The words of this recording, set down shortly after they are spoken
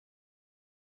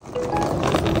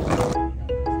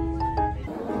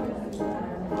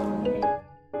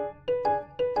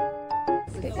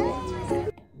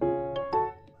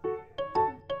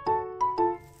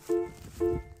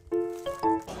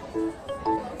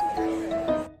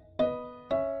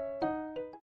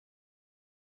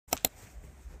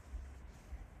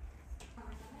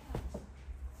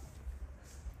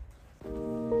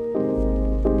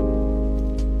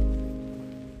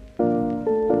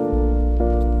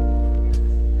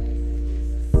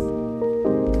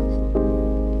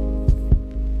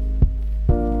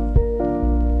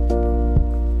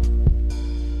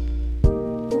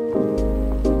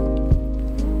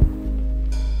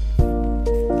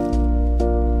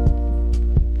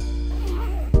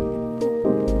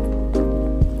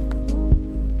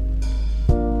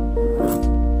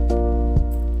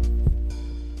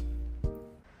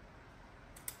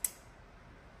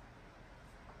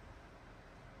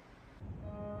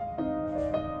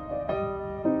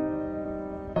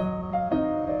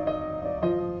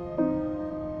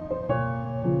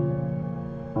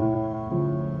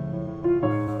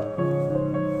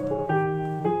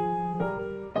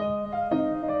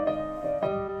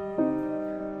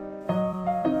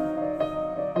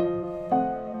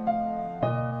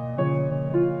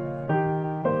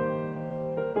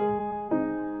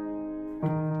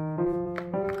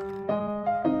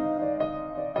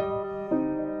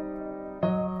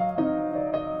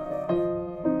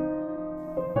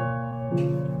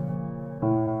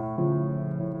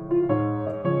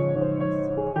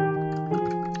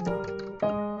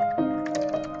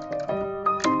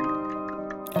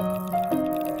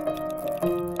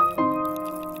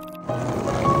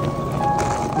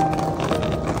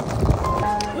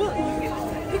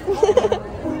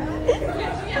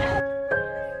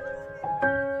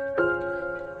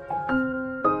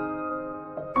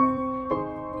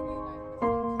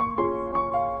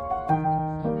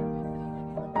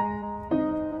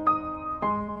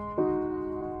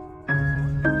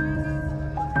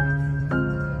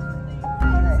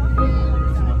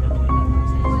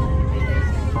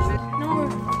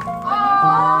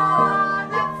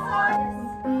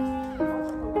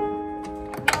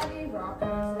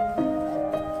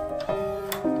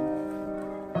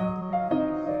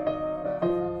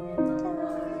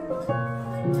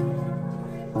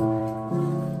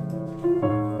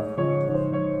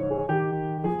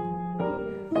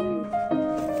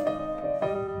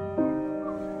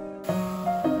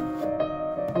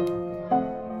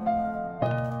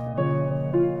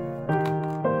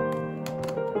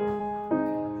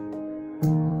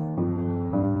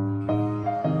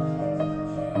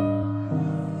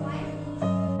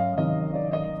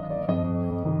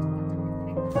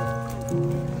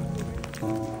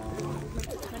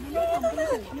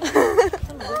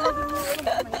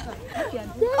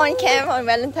On cam on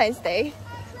Valentine's Day.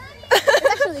 It's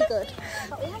actually good.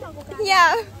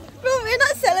 Yeah, but we're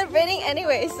not celebrating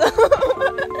anyway, so.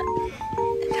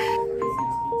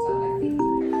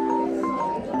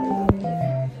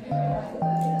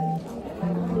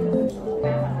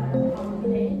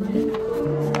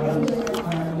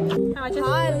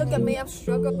 Hi, look at me, I've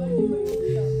struggled.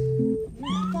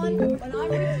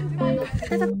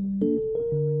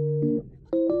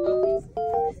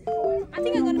 I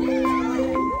think I'm gonna.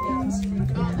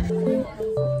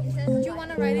 Do you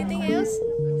want to write anything else?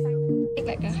 Take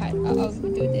like a heart. I'll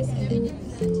do this and then.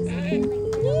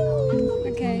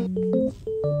 Okay.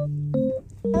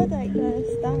 How do I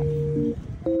start?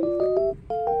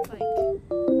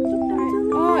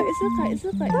 Oh, it's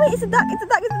look like. Wait, it's a duck! It's a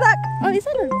duck! It's a duck! Oh, is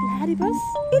that a platypus?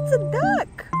 It's a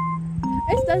duck!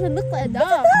 It doesn't look like a dog.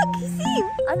 It's a duck! You see?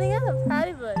 I think that's a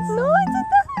platypus. No, it's a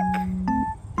duck!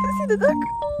 You see the duck?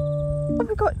 Oh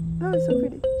my god, that was so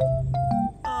pretty.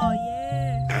 Oh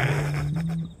yeah.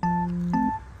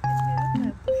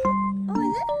 Oh,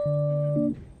 is it?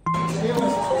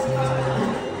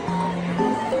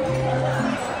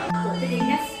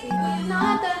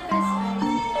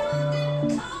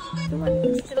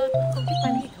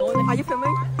 Are you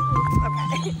filming?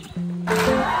 Okay.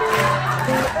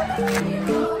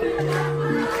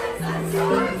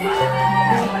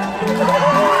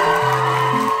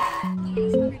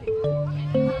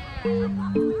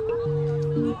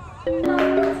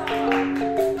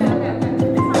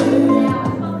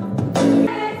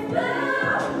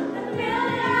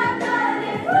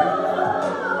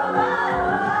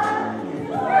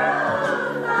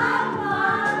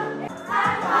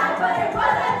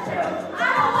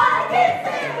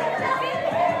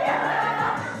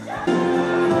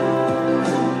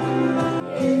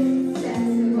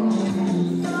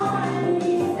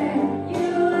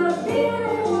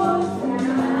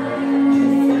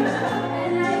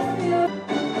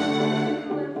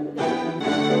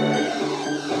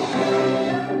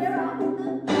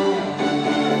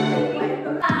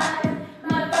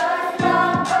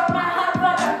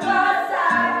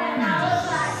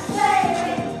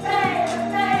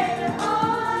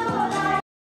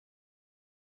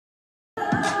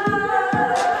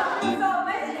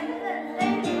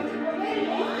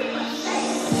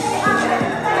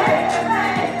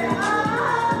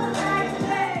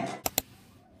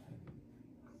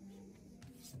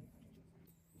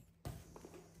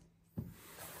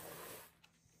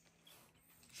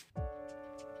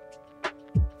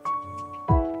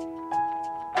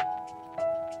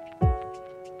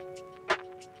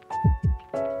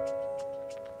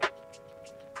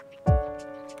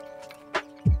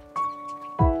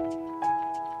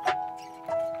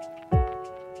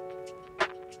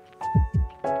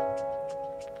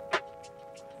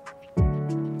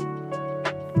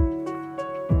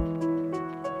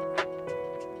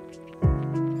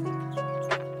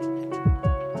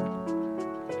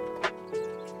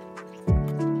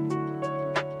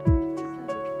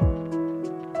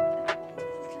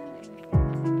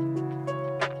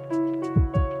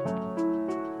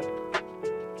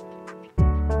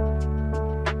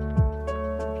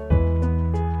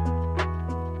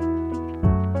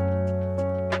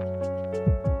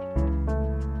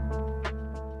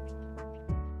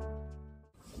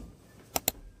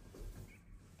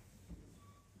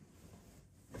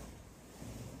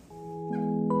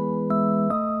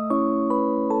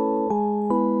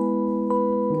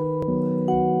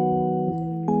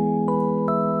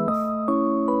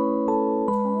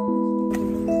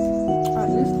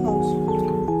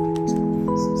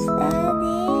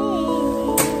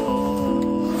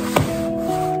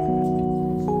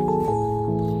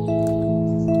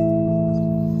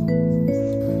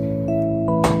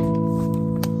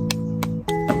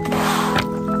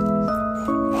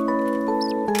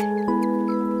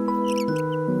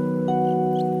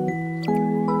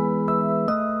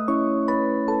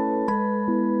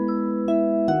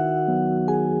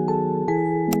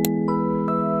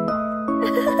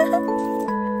 Welcome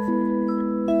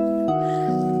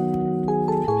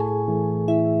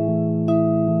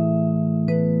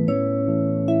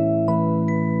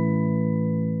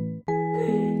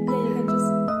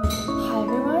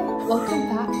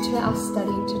back to our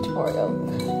study tutorial.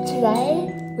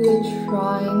 Today we are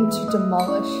trying to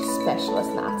demolish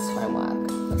specialist maths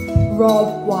homework.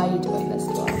 Rob, why are you doing this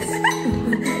to us?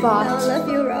 But I love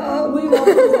you, Rob. we love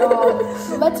you, Rob.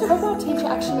 Let's hope our teacher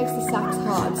actually makes the sacks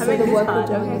hard so the work we're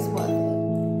doing is worth it.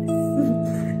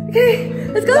 Okay,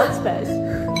 let's go. That's best.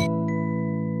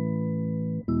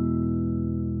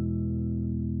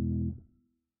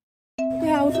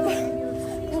 Yeah,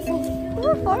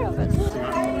 four of us.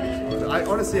 I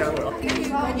honestly, I will.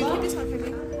 Can you keep this one for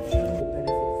me?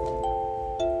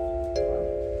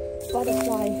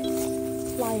 Butterfly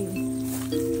flying.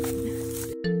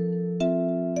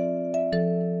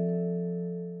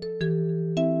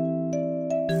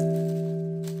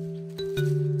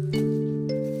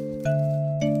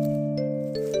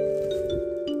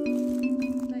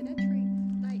 Like that tree.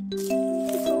 Like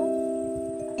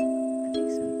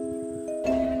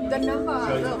the number.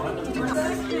 Look.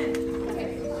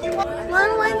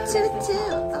 1, 1, 2, 2.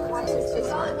 Oh, this is just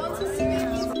one.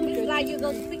 It's like you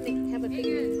go to picnic, have a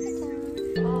picnic.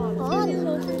 Oh, this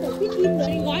was a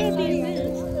picnic. Why are they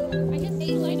this? I just see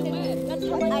you later, man. That's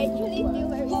what I actually feel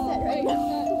very sad right now.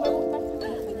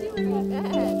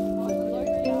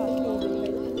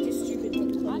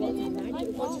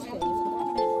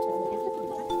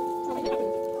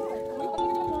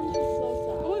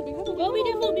 Go be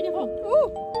careful, be careful.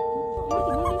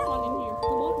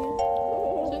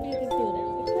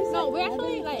 No, we're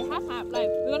actually like half. Like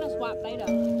we're gonna swap later. I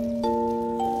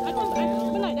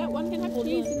feel like that one can have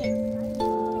cheese in it.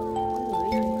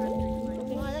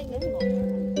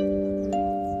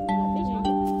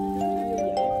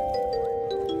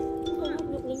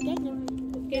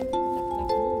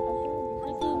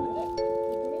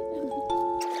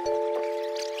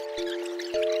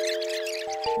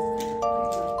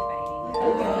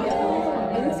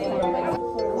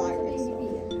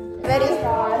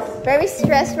 Very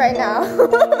stressed right now.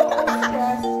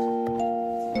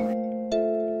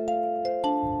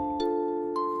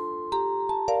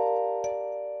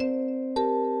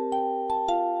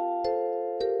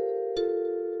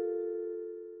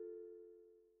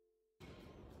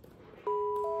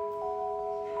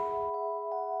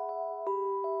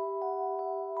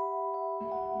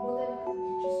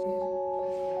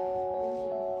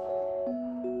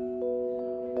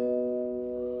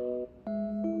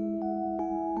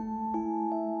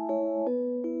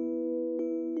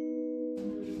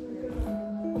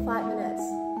 For 5 minutes.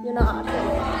 You're not.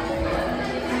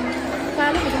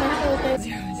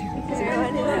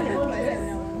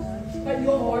 But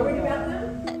you're worried about them?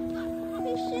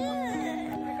 We should.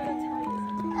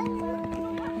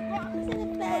 What's in the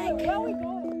bag? Where are we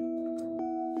going?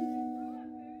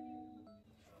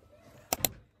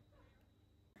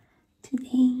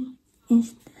 Today is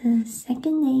the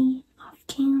second day of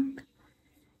camp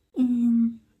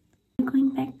and we're going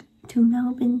back to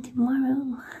Melbourne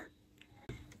tomorrow.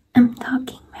 I'm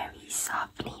talking very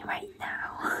softly right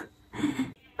now.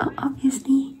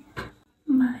 Obviously,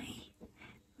 my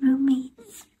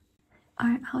roommates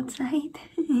are outside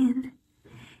and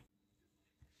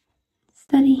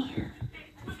study.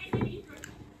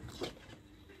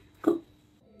 Go.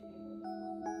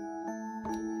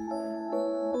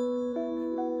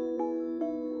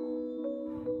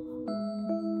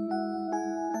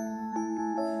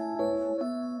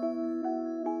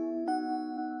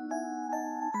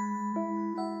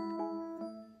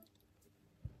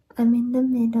 I'm in the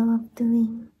middle of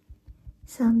doing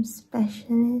some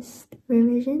specialist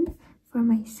revision for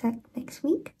my sec next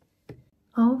week.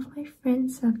 All of my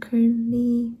friends are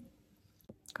currently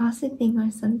gossiping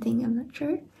or something, I'm not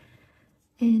sure.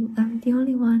 And I'm the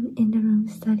only one in the room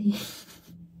studying.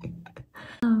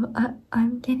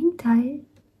 I'm getting tired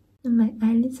and my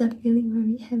eyelids are feeling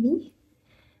very heavy.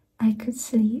 I could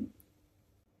sleep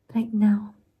like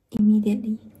now,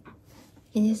 immediately.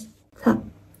 I just plop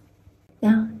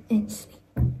down and sleep.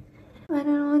 I don't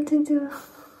know what to do.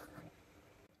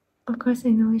 Of course I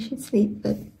know I should sleep,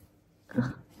 but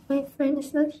my friend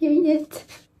is not here yet.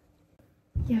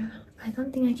 Yeah, I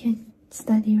don't think I can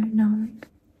study right now. Like,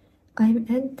 I'm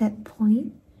at that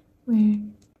point where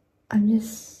I'm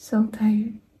just so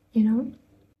tired, you know?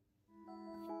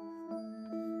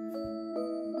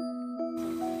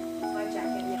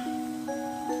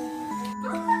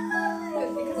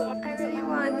 I really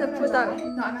want the pudang.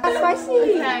 Spicy.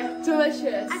 Okay.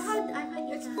 Delicious. I've had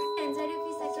eaten. Inside of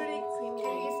these like really creamy.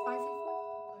 Can you eat spicy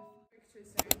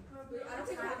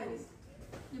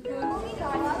food?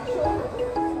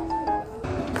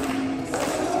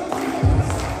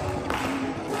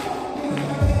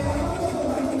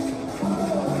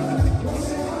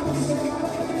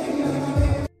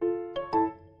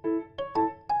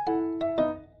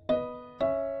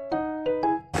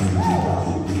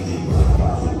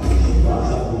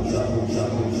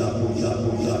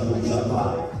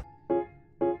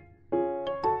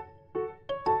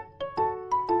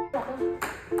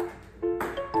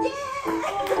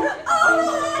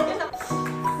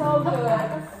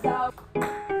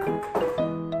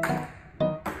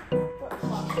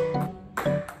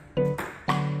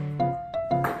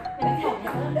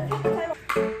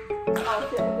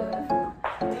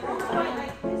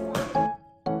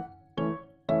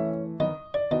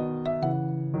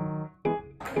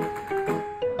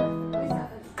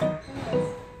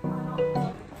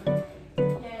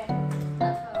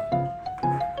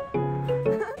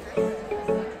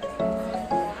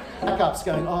 Backup's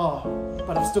going, oh,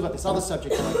 but I've still got this other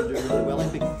subject that I can do really well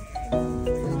in.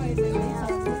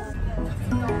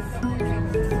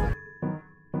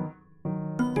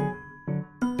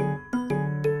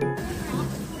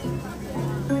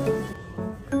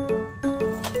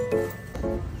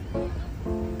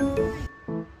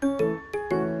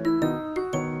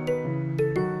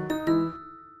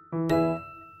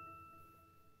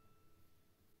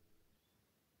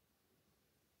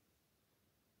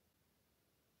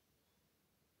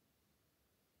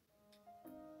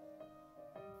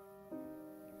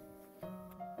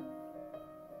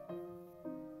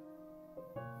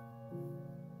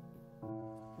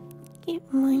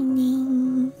 Good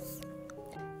morning.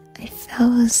 I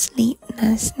fell asleep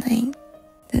last night.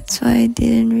 That's why I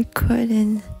didn't record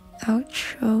an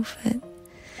outro, but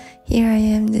here I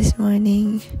am this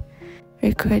morning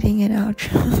recording an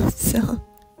outro. So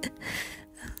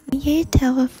year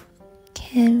 12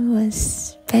 camp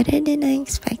was better than I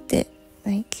expected.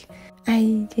 Like,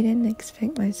 I didn't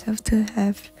expect myself to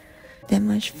have that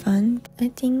much fun. I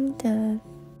think the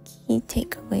key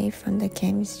takeaway from the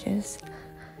camp is just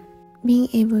being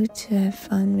able to have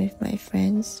fun with my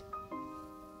friends.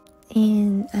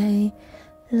 And I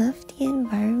love the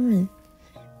environment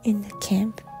in the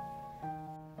camp.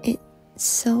 It's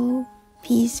so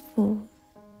peaceful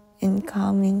and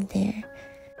calming there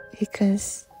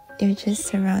because you're just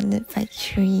surrounded by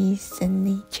trees and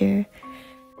nature.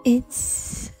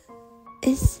 It's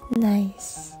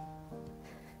nice.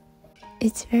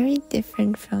 It's very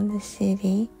different from the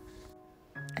city.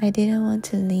 I didn't want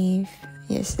to leave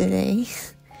yesterday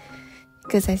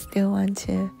because I still want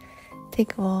to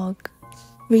take a walk,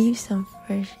 breathe some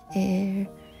fresh air,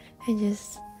 and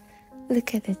just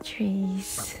look at the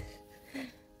trees.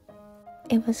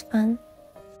 It was fun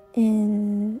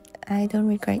and I don't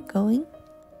regret going.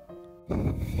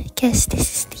 I guess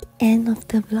this is the end of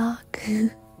the vlog.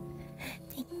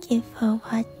 Thank you for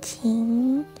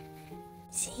watching.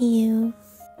 See you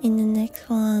in the next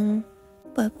one.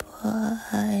 Bye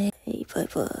bye. Bye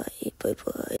bye. Bye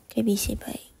bye.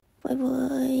 𝚝𝚒𝚖𝚎𝚜. Bye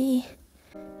bye.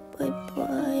 Bye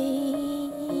bye.